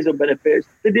 4 years of benefits,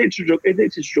 addicted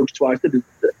to drugs twice.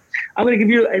 I'm going to give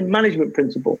you a management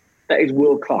principle that is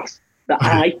world class, that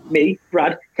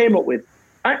Brad, came up with.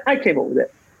 I came up with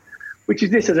it, which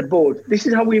is this as a board. This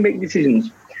is how we make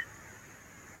decisions.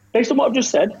 Based on what I've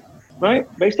just said, right?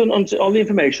 Based on all the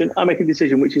information, I make a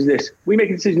decision, which is this. We make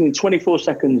a decision in 24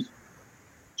 seconds.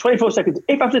 24 seconds.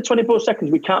 If after 24 seconds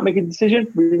we can't make a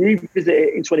decision, we revisit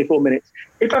it in 24 minutes.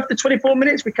 If after 24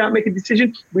 minutes we can't make a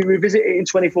decision, we revisit it in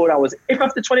 24 hours. If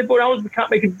after 24 hours we can't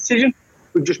make a decision,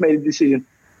 we've just made a decision.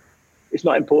 It's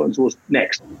not important to us.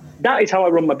 Next. That is how I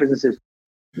run my businesses.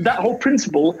 That whole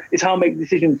principle is how I make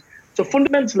decisions. So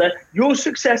fundamentally, your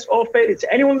success or failure,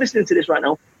 to anyone listening to this right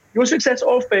now, your success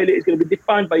or failure is going to be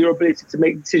defined by your ability to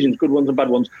make decisions, good ones and bad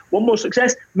ones. Want more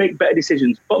success? Make better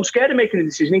decisions. But I'm scared of making a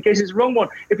decision in case it's the wrong one.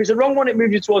 If it's the wrong one, it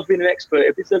moves you towards being an expert.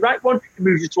 If it's the right one, it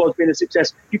moves you towards being a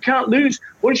success. You can't lose.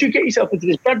 Once you get yourself into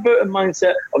this Brad Burton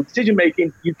mindset of decision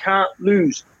making, you can't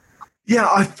lose. Yeah,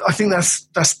 I think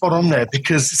that's spot on there,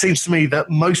 because it seems to me that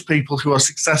most people who are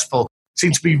successful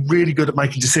seem to be really good at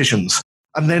making decisions,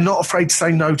 and they're not afraid to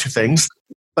say no to things,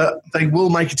 but they will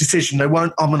make a decision. They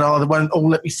won't and ah, they won't, oh,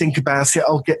 let me think about it,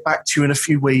 I'll get back to you in a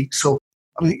few weeks, or,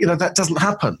 I mean, that doesn't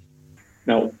happen.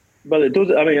 No. Well, it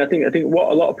does. I mean, I think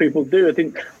what a lot of people do, I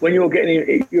think when you're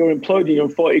employed and you're on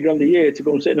 40 grand a year to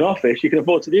go and sit in an office, you can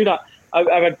afford to do that. I've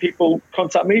had people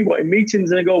contact me in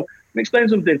meetings, and I go, let me explain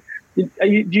something. Do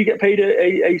you get paid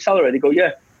a salary? They go,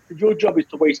 yeah. Your job is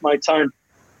to waste my time,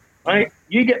 right?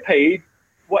 You get paid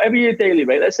whatever your daily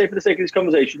rate. Let's say for the sake of this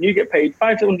conversation, you get paid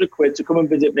 £500 to come and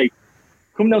visit me.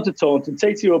 Come down to Taunton,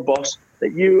 say to your boss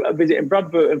that you are visiting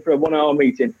Brad Burton for a 1 hour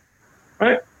meeting,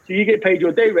 right? So you get paid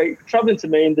your day rate for travelling to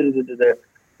me and da-da-da-da-da.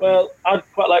 Well, I'd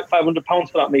quite like £500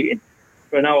 for that meeting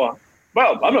for an hour.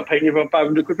 Well, I'm not paying you for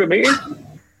 £500 for a meeting.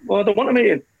 Well, I don't want a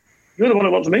meeting. You're the one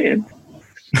who wants a meeting.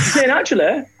 You're saying,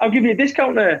 actually, I'll give you a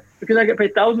discount there because I get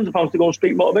paid thousands of pounds to go and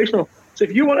speak motivational. So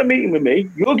if you want a meeting with me,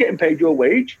 you're getting paid your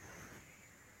wage,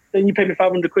 then you pay me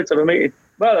 £500 to have a meeting.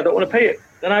 Well, I don't want to pay it.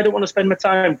 Then I don't want to spend my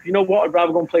time. You know what? I'd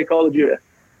rather go and play Call of Duty.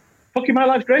 Fucking my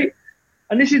life's great.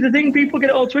 And this is the thing. People get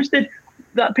it all twisted.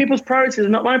 That people's priorities are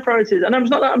not my priorities. And it's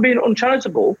not that I'm being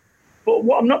uncharitable, but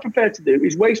what I'm not prepared to do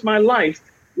is waste my life.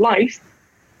 And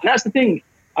that's the thing.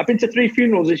 I've been to 3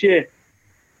 funerals this year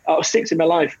out of 6 in my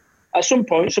life. At some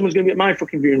point, someone's going to be at my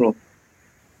fucking funeral.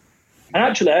 And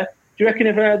actually, do you reckon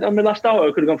if I had on my last hour,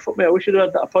 I could have gone, fuck me, I wish I'd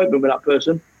had that appointment with that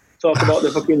person, talk about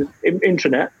the fucking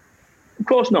intranet? Of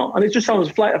course not. And it just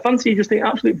sounds like a fancy, you just think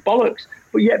absolute bollocks.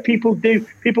 But yet people do.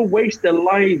 People waste their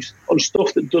lives on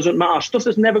stuff that doesn't matter, stuff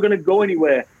that's never going to go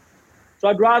anywhere. So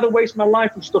I'd rather waste my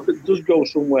life on stuff that does go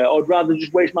somewhere, or I'd rather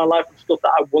just waste my life on stuff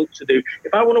that I want to do.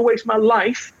 If I want to waste my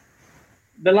life,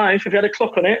 if you had a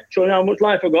clock on it, showing how much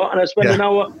life I got, and I spend an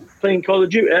hour playing Call of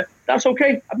Duty, that's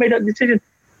okay. I've made that decision.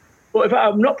 But if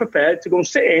I'm not prepared to go and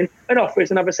sit in an office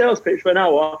and have a sales pitch for an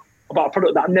hour about a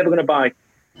product that I'm never going to buy,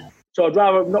 so I'd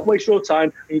rather not waste your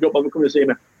time and you don't bother coming to see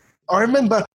me. I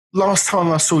remember last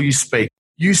time I saw you speak,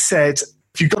 you said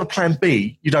if you've got a plan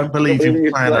B, you don't believe in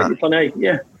plan A. Plan A,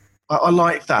 yeah. I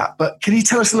like that. But can you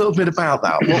tell us a little bit about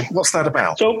that? What's that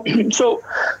about? So here's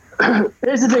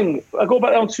the thing. I go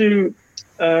back down to...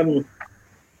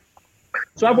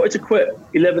 so I wanted to quit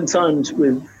 11 times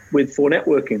with 4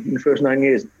 networking in the first 9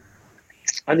 years.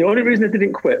 And the only reason I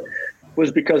didn't quit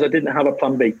was because I didn't have a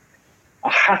plan B. I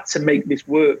had to make this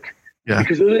work. Yeah.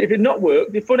 Because if it had not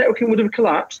worked, the 4 networking would have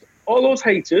collapsed. All those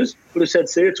haters would have said,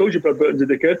 see, I told you Brad Burton's a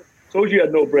dickhead. Told you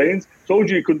had no brains. Told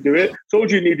you couldn't do it.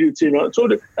 Told you needed a team. That's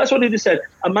what they just said.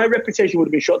 And my reputation would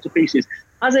have been shot to pieces.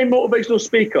 As a motivational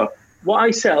speaker, what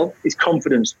I sell is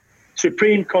confidence.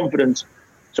 Supreme confidence.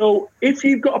 So if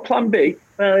you've got a plan B,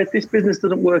 if this business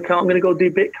doesn't work out, I'm going to go do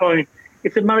Bitcoin.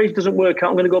 If the marriage doesn't work out,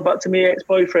 I'm going to go back to my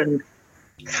ex-boyfriend.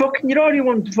 Fucking, you already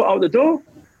want to foot out the door.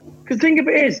 Because the thing of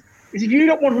it is if you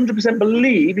don't 100%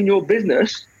 believe in your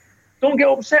business, don't get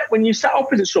upset when you sat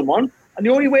opposite someone and the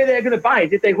only way they're going to buy it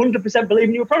is if they 100% believe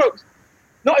in your product.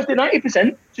 Not if they're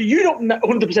 90%. So you don't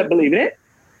 100% believe in it.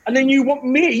 And then you want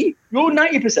me, you're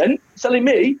 90% selling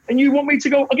me, and you want me to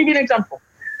go. I'll give you an example.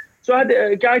 So I had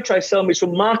a guy try to sell me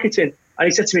some marketing, and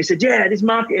he said to me, he said, yeah, this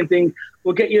marketing thing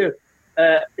will get you,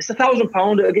 it's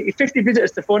 £1,000, it'll get you 50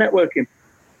 visitors to 4 networking.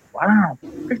 Wow,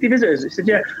 50 visitors. He said,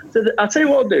 yeah. So I'll tell you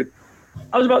what I'll do.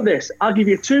 I was about this. I'll give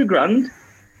you $2,000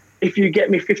 if you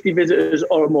get me 50 visitors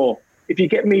or more. If you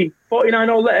get me 49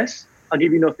 or less, I'll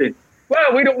give you nothing.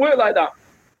 Well, we don't work like that.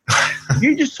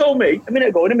 You just told me a minute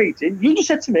ago in a meeting, you just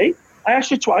said to me, I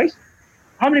asked you twice,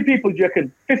 how many people do you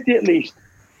reckon? 50 at least.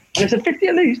 And I said, 50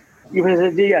 at least? You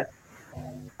said, yeah.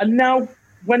 And now,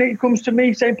 when it comes to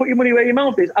me saying, put your money where your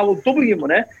mouth is, I will double your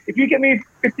money. If you get me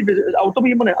 50 visitors, I'll double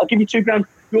your money. I'll give you $2,000.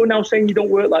 You're now saying you don't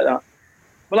work like that.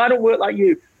 Well, I don't work like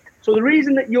you. So the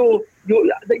reason that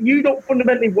that you don't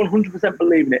fundamentally 100%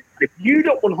 believe in it, and if you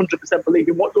don't 100% believe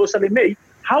in what you're selling me,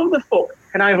 how the fuck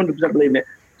can I 100% believe in it?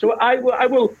 So I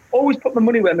will always put my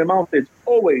money where my mouth is,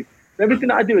 always. Everything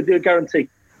that I do a guarantee.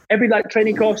 Every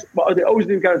training course, what I do, always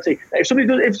do a guarantee. If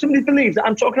somebody believes that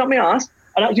I'm talking out my ass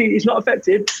and actually it's not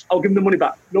effective, I'll give them the money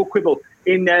back. No quibble.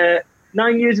 In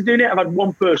 9 years of doing it, I've had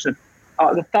one person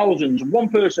out of the thousands, one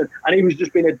person, and he was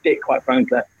just being a dick, quite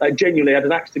frankly. Genuinely had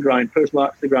an axe to grind, personal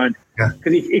axe to grind.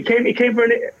 Because he came for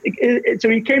so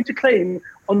he came to claim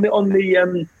on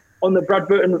the Brad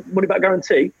Burton money back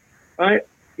guarantee, right?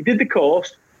 He did the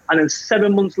course, and then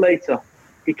 7 months later,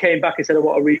 he came back and said, I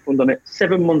want a refund on it.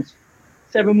 7 months.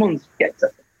 7 months. Gets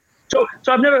it. So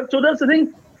that's the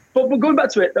thing. But going back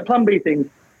to it, the plan B thing,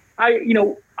 I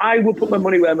will put my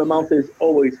money where my mouth is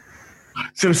always.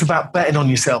 So it's about betting on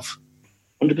yourself.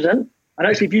 100%. And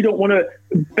actually, if you don't want to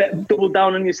double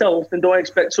down on yourself, then don't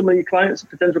expect some of your clients,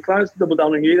 potential clients, to double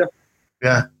down on you either.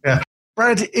 Yeah.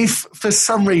 Brad, if for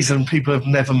some reason people have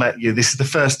never met you, this is the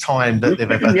first time that they've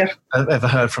ever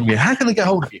heard from you, how can they get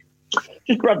hold of you?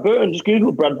 Just Brad Burton. Just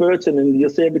Google Brad Burton, and you'll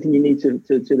see everything you need to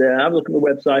there. Have a look at the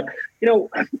website.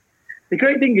 The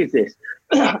great thing is this: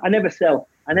 I never sell.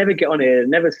 I never get on here. I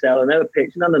never sell. I never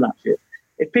pitch. None of that shit.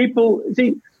 If people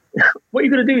see, what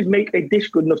you're going to do is make a dish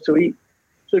good enough to eat.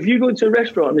 So if you go into a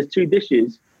restaurant and there's two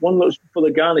dishes, one looks full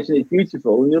of garnish and it's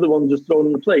beautiful, and the other one's just thrown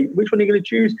on the plate, which one are you going to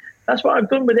choose? That's what I've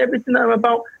done with everything that I'm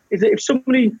about, is that if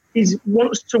somebody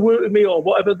wants to work with me or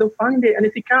whatever, they'll find it. And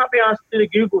if they can't be asked to do a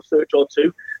Google search or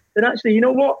two, then actually, you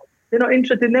know what? They're not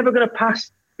interested. They're never going to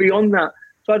pass beyond that.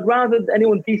 So I'd rather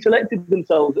anyone deselected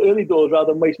themselves early doors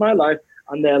rather than waste my life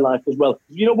and their life as well.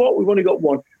 You know what? We've only got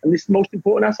one. And this is the most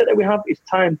important asset that we have is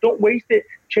time. Don't waste it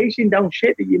chasing down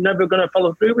shit that you're never going to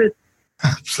follow through with.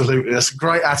 Absolutely. That's a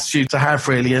great attitude to have,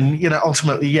 really. And,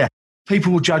 ultimately,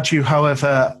 people will judge you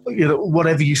however,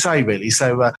 whatever you say, really.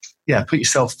 So, put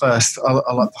yourself first. I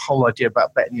like the whole idea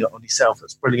about betting on yourself.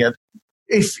 That's brilliant.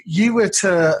 If you were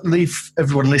to leave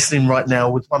everyone listening right now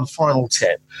with one final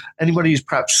tip, anybody who's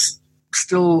perhaps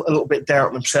still a little bit down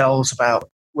on themselves about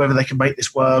whether they can make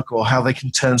this work or how they can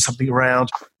turn something around,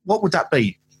 what would that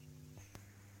be?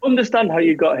 Understand how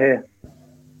you got here,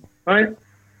 right?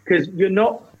 Because you're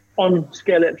not on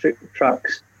scale electric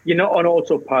tracks. You're not on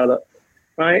autopilot,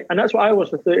 right? And that's what I was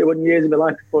for 31 years of my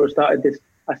life before I started this.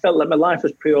 I felt like my life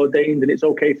was preordained and it's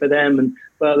okay for them. And,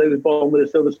 well, they were born with a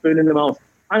silver spoon in their mouth.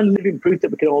 I'm living proof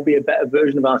that we can all be a better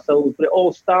version of ourselves. But it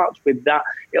all starts with that.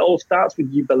 It all starts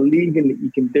with you believing that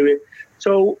you can do it.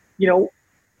 So,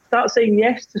 start saying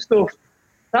yes to stuff.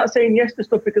 Start saying yes to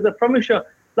stuff, because I promise you,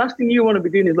 last thing you want to be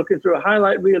doing is looking through a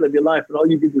highlight reel of your life and all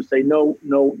you did was say no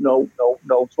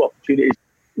to opportunities.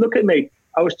 Look at me.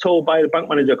 I was told by the bank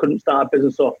manager I couldn't start a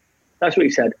business off. That's what he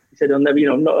said. He said, I'll never,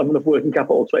 not have enough working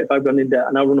capital, 25 grand in debt,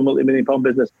 and I run a multi-million-pound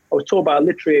business. I was told by a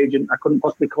literary agent I couldn't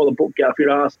possibly call a book, get off your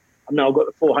ass. I've now got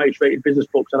the 4 highest rated business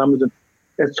books on Amazon.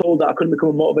 I was told that I couldn't become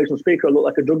a motivational speaker. I look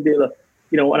like a drug dealer.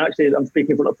 And actually I'm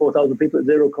speaking in front of 4,000 people at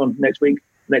ZeroCon next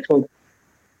month.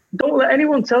 Don't let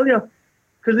anyone tell you.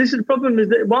 Because this is the problem, is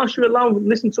that whilst you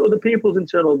listen to other people's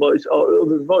internal voice or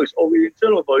others' voice or your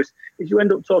internal voice, is you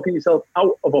end up talking yourself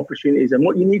out of opportunities. And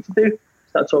what you need to do,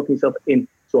 start talking yourself into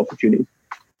opportunities.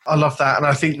 I love that. And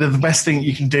I think that the best thing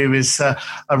you can do is,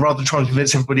 rather than trying to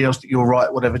convince everybody else that you're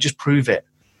right, whatever, just prove it.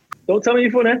 Don't tell me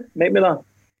you're funny. Make me laugh.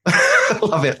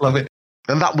 Love it.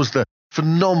 And that was the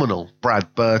phenomenal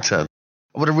Brad Burton.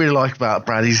 What I really like about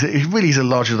Brad is he really is a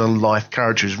larger-than-life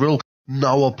character. He's real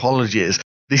no apologies.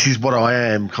 This is what I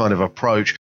am kind of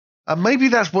approach. And maybe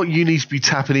that's what you need to be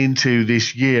tapping into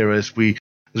this year as we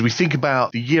think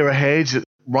about the year ahead.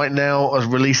 Right now,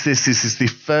 I've released this is the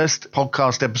first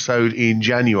podcast episode in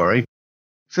January.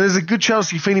 So there's a good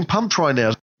chance you're feeling pumped right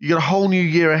now. You got a whole new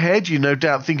year ahead. You're no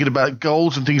doubt thinking about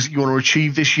goals and things that you want to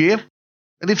achieve this year.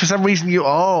 And if for some reason you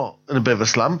are in a bit of a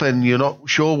slump and you're not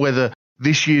sure whether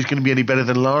this year is going to be any better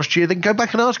than last year, then go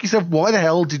back and ask yourself, why the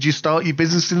hell did you start your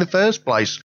business in the first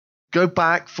place? Go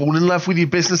back, fall in love with your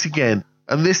business again.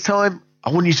 And this time,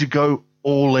 I want you to go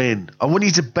all in. I want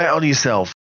you to bet on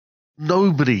yourself.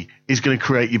 Nobody is going to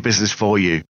create your business for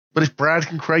you. But if Brad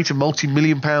can create a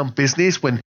multi-million-pound business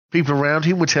when people around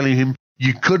him were telling him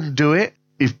you couldn't do it,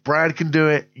 if Brad can do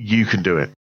it, you can do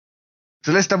it.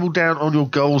 So let's double down on your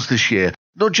goals this year.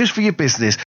 Not just for your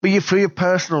business, but for your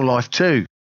personal life too.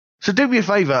 So do me a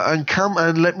favour and come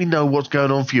and let me know what's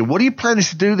going on for you. What are you planning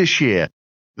to do this year?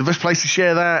 The best place to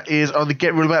share that is on the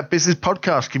Get Real About Business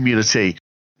podcast community.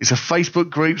 It's a Facebook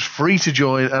group, it's free to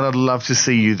join, and I'd love to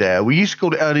see you there. We used to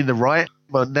call it Earning the Right,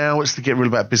 but now it's the Get Real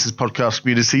About Business podcast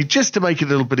community, just to make it a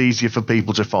little bit easier for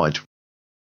people to find.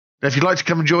 Now, if you'd like to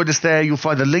come and join us there, you'll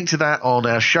find a link to that on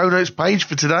our show notes page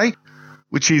for today,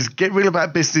 which is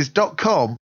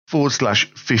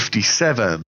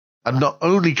getrealaboutbusiness.com/57. And not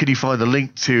only can you find the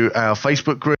link to our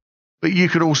Facebook group, but you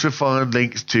can also find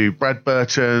links to Brad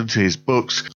Burton, to his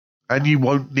books, and you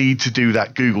won't need to do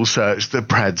that Google search that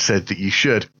Brad said that you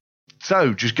should.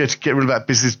 So just go to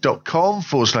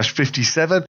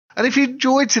getrealaboutbusiness.com/57. And if you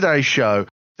enjoyed today's show,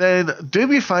 then do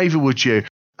me a favor, would you?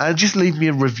 And just leave me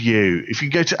a review. If you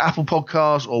go to Apple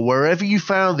Podcasts or wherever you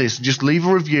found this, and just leave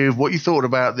a review of what you thought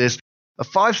about this, a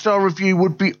 5-star review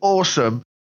would be awesome.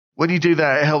 When you do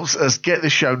that, it helps us get the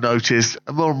show noticed,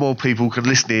 and more people can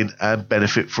listen in and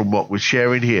benefit from what we're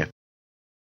sharing here.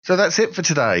 So that's it for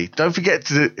today. Don't forget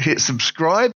to hit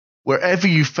subscribe wherever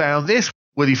you found this,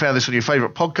 whether you found this on your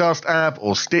favorite podcast app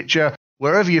or Stitcher,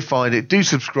 wherever you find it, do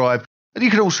subscribe. And you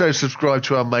can also subscribe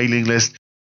to our mailing list.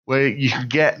 where you can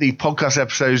get the podcast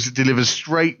episodes delivered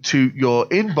straight to your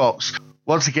inbox.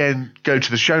 Once again, go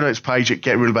to the show notes page at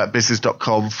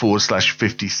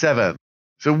getrealaboutbusiness.com/57.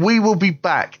 So we will be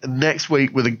back next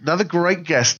week with another great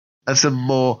guest and some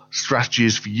more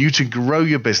strategies for you to grow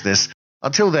your business.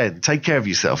 Until then, take care of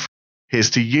yourself.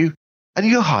 Here's to you and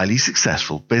your highly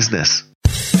successful business.